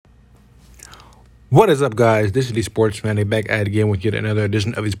What is up, guys? This is the Sports Fanatic back at it again with yet another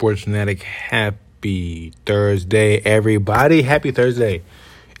edition of the Sports Fanatic. Happy Thursday, everybody. Happy Thursday.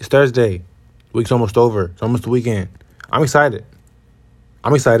 It's Thursday. Week's almost over. It's almost the weekend. I'm excited.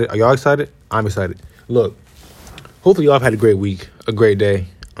 Are y'all excited? I'm excited. Look, hopefully y'all have had a great week, a great day.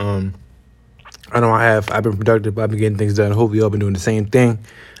 I know I have. I've been productive. I've been getting things done. Hopefully y'all been doing the same thing.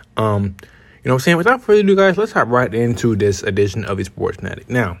 You know what I'm saying? Without further ado, guys, let's hop right into this edition of the Sports Fanatic.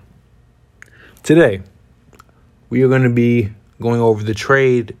 Now, today, we are going to be going over the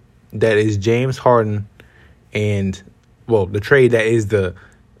trade that is James Harden and, the trade that is the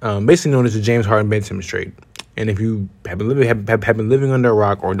basically known as the James Harden-Ben Simmons trade. And if you have been living under a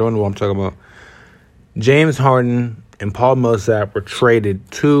rock or don't know what I'm talking about, James Harden and Paul Millsap were traded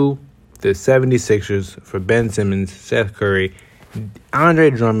to the 76ers for Ben Simmons, Seth Curry,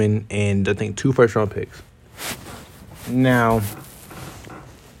 Andre Drummond, and I think 2 first-round picks. Now,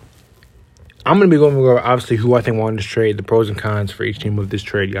 I'm going to be going over, obviously, who I think won this trade, the pros and cons for each team of this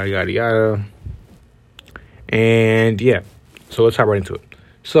trade, yada, yada, yada. And, yeah, so let's hop right into it.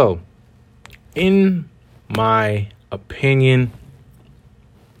 So, in my opinion,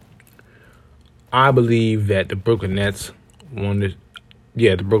 I believe that the Brooklyn Nets won this.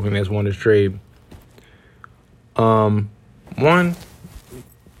 Yeah, the Brooklyn Nets won this trade. One,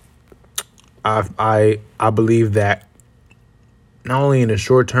 I believe that not only in the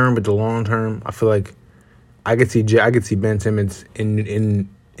short term but the long term, I feel like I could see Ben Simmons in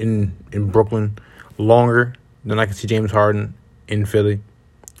Brooklyn longer than I could see James Harden in Philly.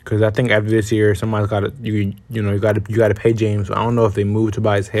 Because I think after this year, somebody's got to you got to pay James. I don't know if they moved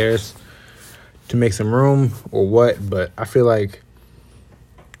Tobias Harris to make some room or what, but I feel like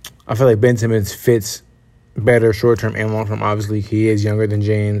Ben Simmons fits better short term and long term. Obviously, he is younger than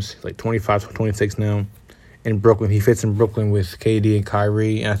James, like 25, 26 now. In Brooklyn, he fits in Brooklyn with KD and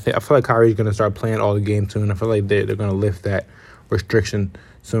Kyrie, and I feel like Kyrie's going to start playing all the games soon. I feel like they're going to lift that restriction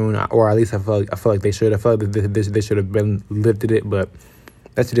soon, or at least I feel like they should. I feel like they should have been lifted it, but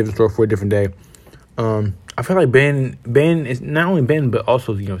that's a different story for a different day. I feel like Ben is not only Ben, but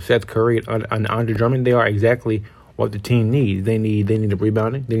also Seth Curry and Andre Drummond. They are exactly what the team needs. They need a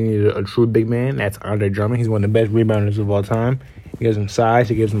rebounding. They need a true big man. That's Andre Drummond. He's one of the best rebounders of all time. He gives them size.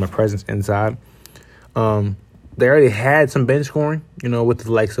 He gives them a presence inside. They already had some bench scoring, with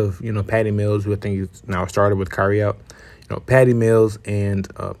the likes of, Patty Mills, who I think is now started with Kyrie out. Patty Mills and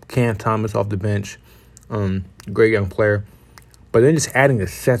Cam Thomas off the bench. Great young player. But then just adding a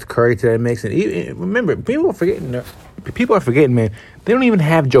Seth Curry to that mix. And remember, people are forgetting, man, they don't even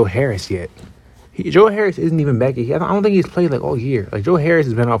have Joe Harris yet. Joe Harris isn't even back yet. I don't think he's played all year. Joe Harris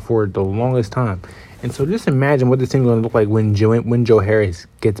has been out for the longest time. And so just imagine what this team is going to look like when Joe Harris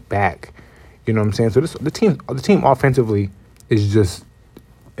gets back. You know what I'm saying? So the team offensively is just,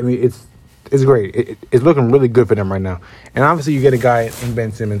 it's great. It's looking really good for them right now. And obviously you get a guy in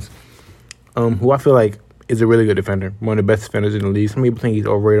Ben Simmons, who I feel like is a really good defender, one of the best defenders in the league. Some people think he's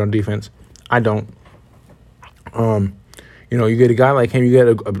overrated on defense. I don't. You get a guy like him. You get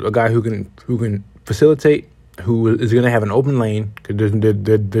a guy who can facilitate, who is going to have an open lane because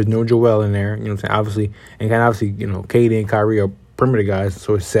there's no Joel in there. You know what I'm saying? Obviously, KD and Kyrie are perimeter guys.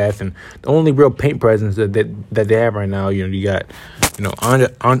 So is Seth, and the only real paint presence that they have right now, you got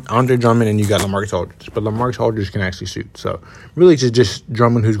Andre Drummond and you got LaMarcus Aldridge. But LaMarcus Aldridge can actually shoot. So really just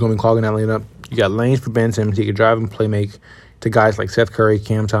Drummond who's going to be clogging that lane up. You got lanes for Ben Simmons. He can drive and play make to guys like Seth Curry,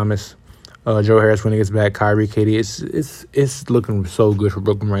 Cam Thomas, Joe Harris when he gets back, Kyrie, KD. It's looking so good for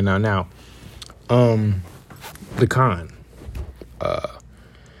Brooklyn right now. Now, the con.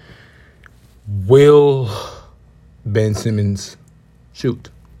 Will Ben Simmons shoot?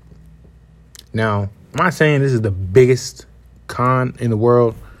 Now, I'm not saying this is the biggest con in the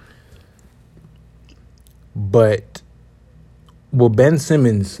world, but will Ben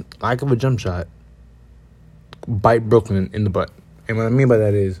Simmons' lack of a jump shot bite Brooklyn in the butt? And what I mean by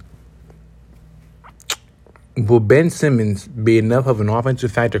that is, will Ben Simmons be enough of an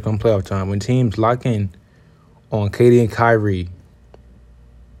offensive factor come playoff time when teams lock in on KD and Kyrie?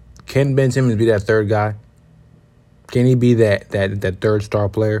 Can Ben Simmons be that third guy? Can he be that third star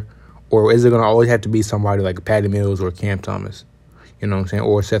player? Or is it going to always have to be somebody like Patty Mills or Cam Thomas? You know what I'm saying?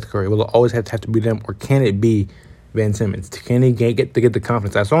 Or Seth Curry? Will it always have to be them? Or can it be Ben Simmons? Can he get the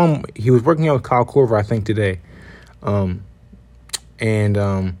confidence? I saw him. He was working out with Kyle Korver, I think, today. At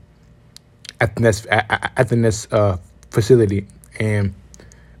the Nets facility. And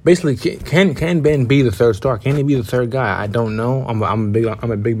basically, can Ben be the third star? Can he be the third guy? I don't know. I'm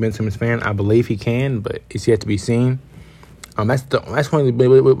a big Ben Simmons fan. I believe he can, but it's yet to be seen. That's one of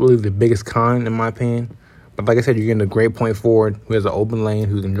the biggest con in my opinion. But like I said, you're getting a great point forward who has an open lane,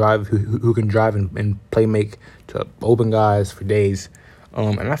 who can drive, who can drive and play make to open guys for days.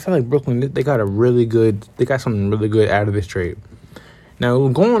 And I feel like Brooklyn, they got something really good out of this trade. Now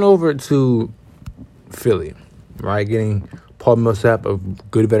going over to Philly, right? Getting Paul Millsap, a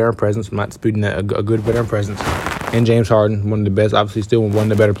good veteran presence. I'm not disputing that, a good veteran presence, and James Harden, one of the best, obviously still one of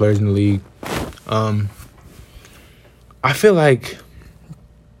the better players in the league. I feel like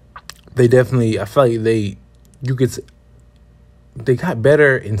they got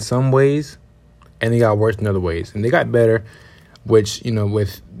better in some ways, and they got worse in other ways. And they got better, which they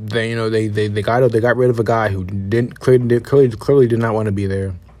got rid of a guy who clearly did not want to be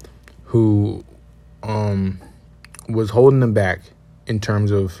there, who was holding them back in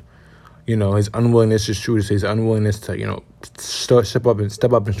terms of his unwillingness to shoot, his unwillingness to step up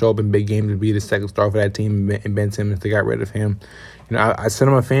and show up in big games and be the second star for that team. And Ben Simmons, they got rid of him. I said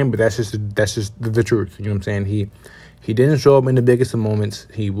I'm a fan, but that's just the truth. You know what I'm saying? He didn't show up in the biggest of moments.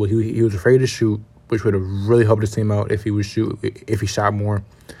 He was afraid to shoot, which would have really helped his team out if he shot more.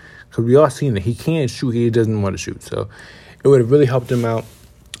 Because we all seen that he can't shoot, he doesn't want to shoot. So it would have really helped him out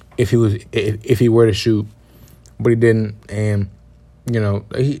if he were to shoot, but he didn't. And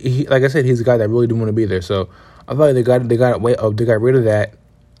he like I said, he's a guy that really didn't want to be there. So I feel like they got rid of that.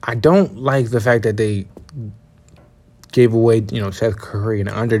 I don't like the fact that they gave away Seth Curry and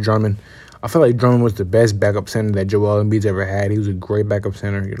Andre Drummond. I feel like Drummond was the best backup center that Joel Embiid's ever had. He was a great backup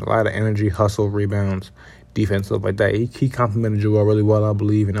center. A lot of energy, hustle, rebounds, defense, stuff like that. He complimented Joel really well, I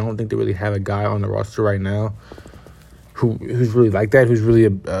believe, and I don't think they really have a guy on the roster right now who's really like that, who's really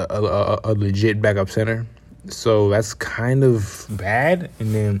a legit backup center. So that's kind of bad.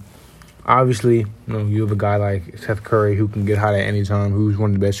 And then obviously, you have a guy like Seth Curry who can get hot at any time, who's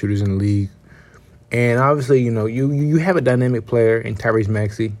one of the best shooters in the league. And obviously, you have a dynamic player in Tyrese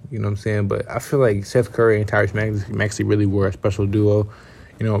Maxey, you know what I'm saying? But I feel like Seth Curry and Tyrese Maxey really were a special duo,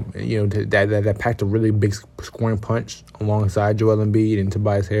 that packed a really big scoring punch alongside Joel Embiid and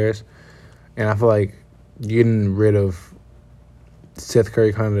Tobias Harris. And I feel like getting rid of Seth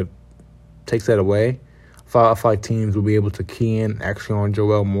Curry kind of takes that away. I feel like teams will be able to key in actually on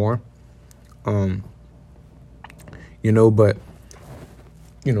Joel more.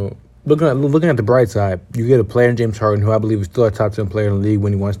 Looking at the bright side, you get a player in James Harden, who I believe is still a top 10 player in the league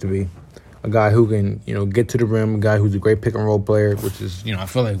when he wants to be. A guy who can, get to the rim, a guy who's a great pick-and-roll player, which is, I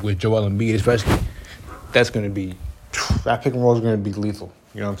feel like with Joel Embiid especially, that pick-and-roll is going to be lethal.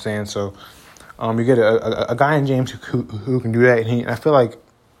 You know what I'm saying? So you get a guy in James who can do that, and I feel like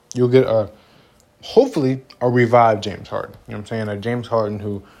you'll get hopefully a revived James Harden. You know what I'm saying? A James Harden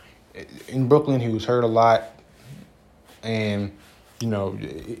who, in Brooklyn, he was hurt a lot, and he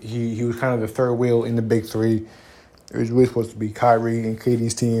was kind of the third wheel in the big three. It was really supposed to be Kyrie and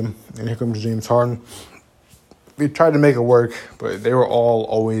KD's team, and here comes James Harden. They tried to make it work, but they were all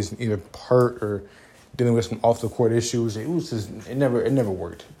always either hurt or dealing with some off the court issues. It never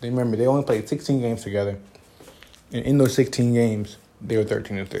worked. They only played 16 games together, and in those 16 games, they were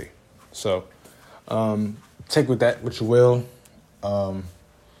 13-3. So take with that what you will,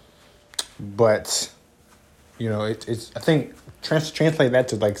 but it's I think. Translate that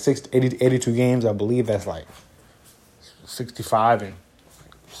to like 82 games. I believe that's like 65 and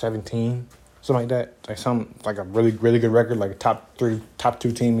 17, something like that. Like a really, really good record, like a top two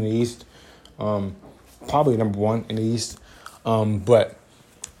team in the East. Probably number one in the East. But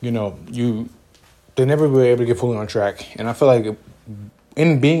they never were able to get fully on track. And I feel like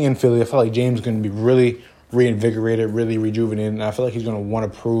in being in Philly, I feel like James is going to be really reinvigorated, really rejuvenated. And I feel like he's going to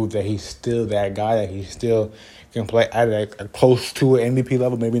want to prove that he's still that guy, that he still can play at a close to an MVP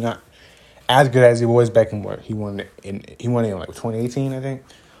level, maybe not as good as he was back in he won in like 2018, I think.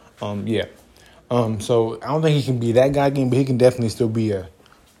 So I don't think he can be that guy again, but he can definitely still be a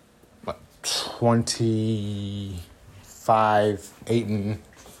 25, 8 and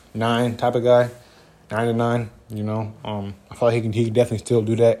 9 type of guy, 9-9. I feel like he can definitely still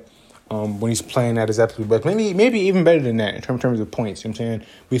do that. When he's playing at his absolute best. Maybe even better than that in terms of points. You know what I'm saying?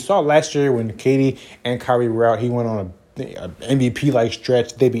 We saw last year when KD and Kyrie were out, he went on a MVP-like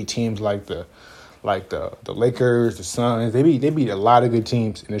stretch. They beat teams like the Lakers, the Suns. They beat a lot of good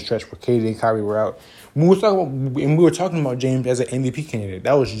teams in the stretch where KD and Kyrie were out. We were talking about James as an MVP candidate.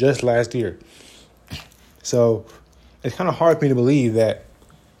 That was just last year. So it's kind of hard for me to believe that,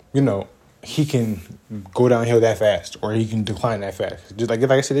 he can go downhill that fast or he can decline that fast. Just like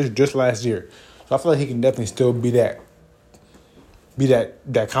I said, this was just last year. So I feel like he can definitely still be that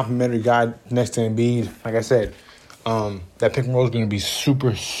complimentary guy next to Embiid. Like I said, that pick and roll is going to be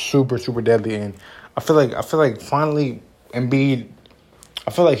super, super, super deadly. And I feel like finally Embiid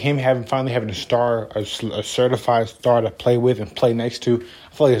I feel like him finally having a certified star to play with and play next to,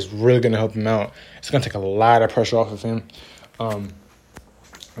 I feel like it's really going to help him out. It's going to take a lot of pressure off of him.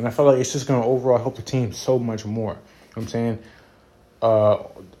 And I feel like it's just going to overall help the team so much more. You know what I'm saying?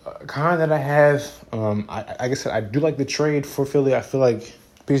 Kind that I have, like I said, I do like the trade for Philly. I feel like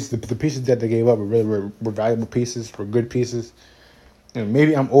the pieces that they gave up were valuable pieces, were good pieces. You know,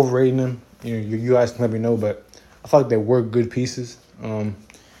 maybe I'm overrating them. You know, you guys can let me know, but I feel like they were good pieces.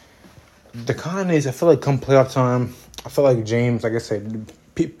 The con is, I feel like come playoff time, I feel like James, like I said,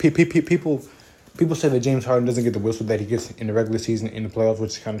 people say that James Harden doesn't get the whistle that he gets in the regular season in the playoffs,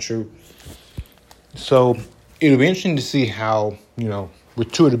 which is kind of true. So it'll be interesting to see how, you know,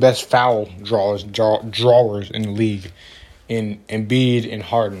 with two of the best foul drawers in the league, in Embiid and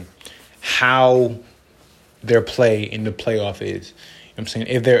Harden, how their play in the playoff is. You know what I'm saying?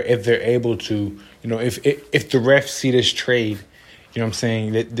 If they're able to, you know, if the refs see this trade, you know what I'm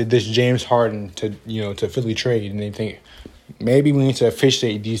saying, that this James Harden to Philly trade, and they think maybe we need to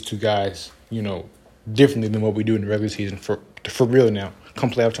officiate these two guys, you know, differently than what we do in the regular season for real now, come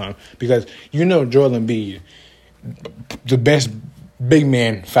playoff time. Because you know Joel Embiid, the best big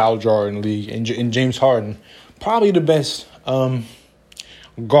man foul drawer in the league, and James Harden, probably the best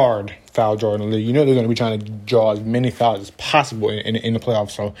guard foul drawer in the league. You know they're going to be trying to draw as many fouls as possible in the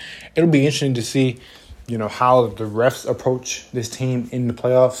playoffs. So it'll be interesting to see, you know, how the refs approach this team in the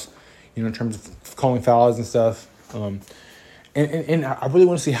playoffs, you know, in terms of calling fouls and stuff. And I really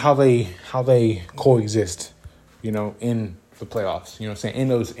want to see how they coexist, you know, in the playoffs. You know what I'm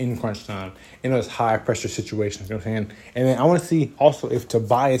saying? In crunch time, in those high pressure situations. You know what I'm saying? And then I want to see also if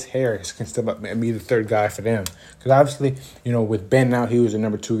Tobias Harris can step up and be the third guy for them. Because obviously, you know, with Ben now, he was the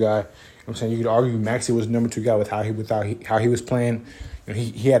number 2 guy. You know what I'm saying? You could argue Maxey was the number 2 guy with how he was playing. You know,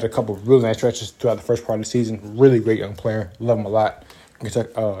 he had a couple of really nice stretches throughout the first part of the season. Really great young player. Love him a lot.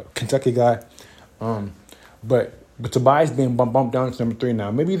 Kentucky guy. But Tobias being bumped down to number 3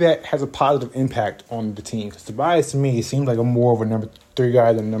 now, maybe that has a positive impact on the team. Because Tobias, to me, he seems like a more of a number 3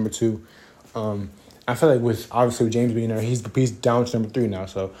 guy than number 2. I feel like with James being there, he's down to number 3 now.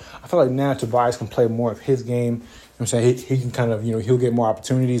 So I feel like now Tobias can play more of his game. You know what I'm saying? He can kind of, you know, he'll get more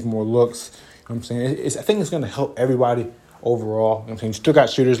opportunities, more looks. You know what I'm saying? I think it's going to help everybody overall. You know what I'm saying? You still got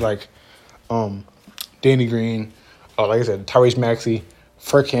shooters like Danny Green, like I said, Tyrese Maxey,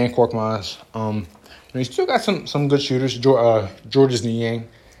 Furkan Korkmaz. You know, you still got some good shooters. Georges Niang.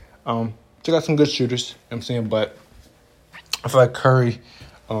 Still got some good shooters. You know what I'm saying? But I feel like Curry,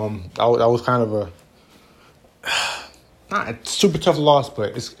 that was kind of not a super tough loss,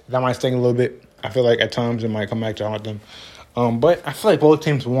 but that might sting a little bit. I feel like at times it might come back to haunt them. But I feel like both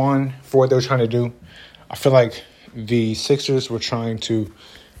teams won for what they were trying to do. I feel like the Sixers were trying to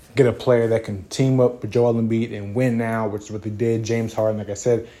get a player that can team up with Joel Embiid and win now, which is what they did. James Harden, like I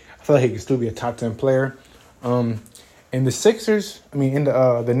said, I feel like he can still be a top 10 player. And the Sixers, in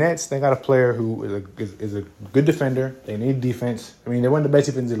the Nets, they got a player who is a good defender. They need defense. They're one of the best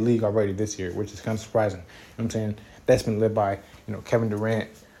defenders in the league already this year, which is kind of surprising. You know what I'm saying? That's been led by, Kevin Durant.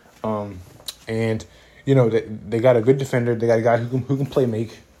 And they got a good defender. They got a guy who can play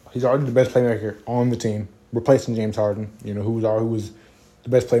make. He's already the best playmaker on the team, replacing James Harden, who was the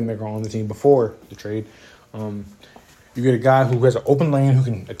best playmaker on the team before the trade. You get a guy who has an open lane, who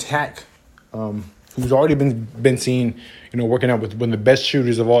can attack, who's already been seen, working out with one of the best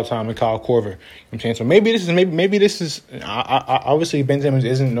shooters of all time in Kyle Korver. You know what I'm saying? So maybe this is obviously Ben Simmons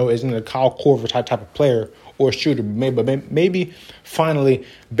isn't a Kyle Korver type of player or shooter, but maybe finally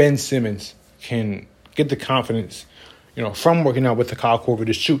Ben Simmons can get the confidence, from working out with the Kyle Korver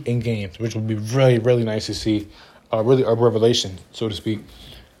to shoot in games, which would be really, really nice to see, really a revelation, so to speak.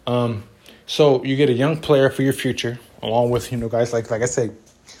 So you get a young player for your future, along with guys like I said,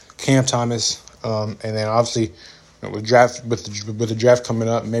 Cam Thomas, and then obviously with the draft coming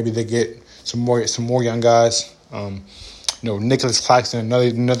up, maybe they get some more young guys. Nicholas Claxton,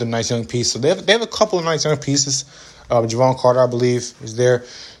 another nice young piece. So they have a couple of nice young pieces. Javon Carter, I believe, is there.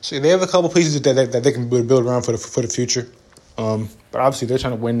 So they have a couple pieces that they can build around for the future. But obviously they're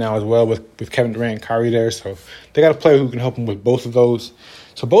trying to win now as well with Kevin Durant and Kyrie there. So they got a player who can help them with both of those.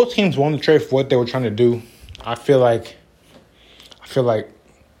 So both teams won the trade for what they were trying to do. I feel like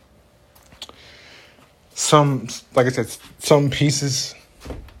some pieces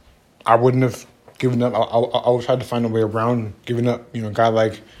I wouldn't have given up. I would try to find a way around giving up, a guy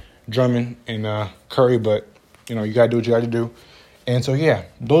like Drummond and Curry, but you got to do what you got to do. And so, yeah,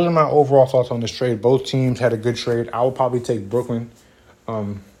 those are my overall thoughts on this trade. Both teams had a good trade. I would probably take Brooklyn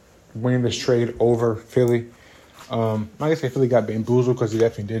winning this trade over Philly. Like I say, Philly got bamboozled because he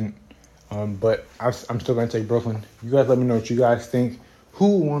definitely didn't. But I'm still going to take Brooklyn. You guys let me know what you guys think.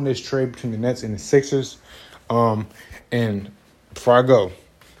 who won this trade between the Nets and the Sixers. And before I go,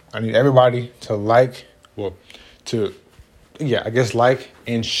 I need everybody to like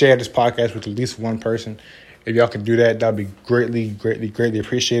and share this podcast with at least one person. If y'all can do that, that'd be greatly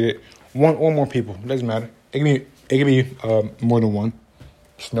appreciated. One or more people, it doesn't matter. It can be more than one.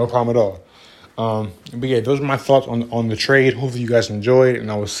 It's no problem at all. But yeah, those are my thoughts on the trade. Hopefully you guys enjoyed,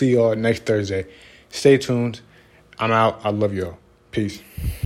 and I will see y'all next Thursday. Stay tuned. I'm out. I love y'all. Peace.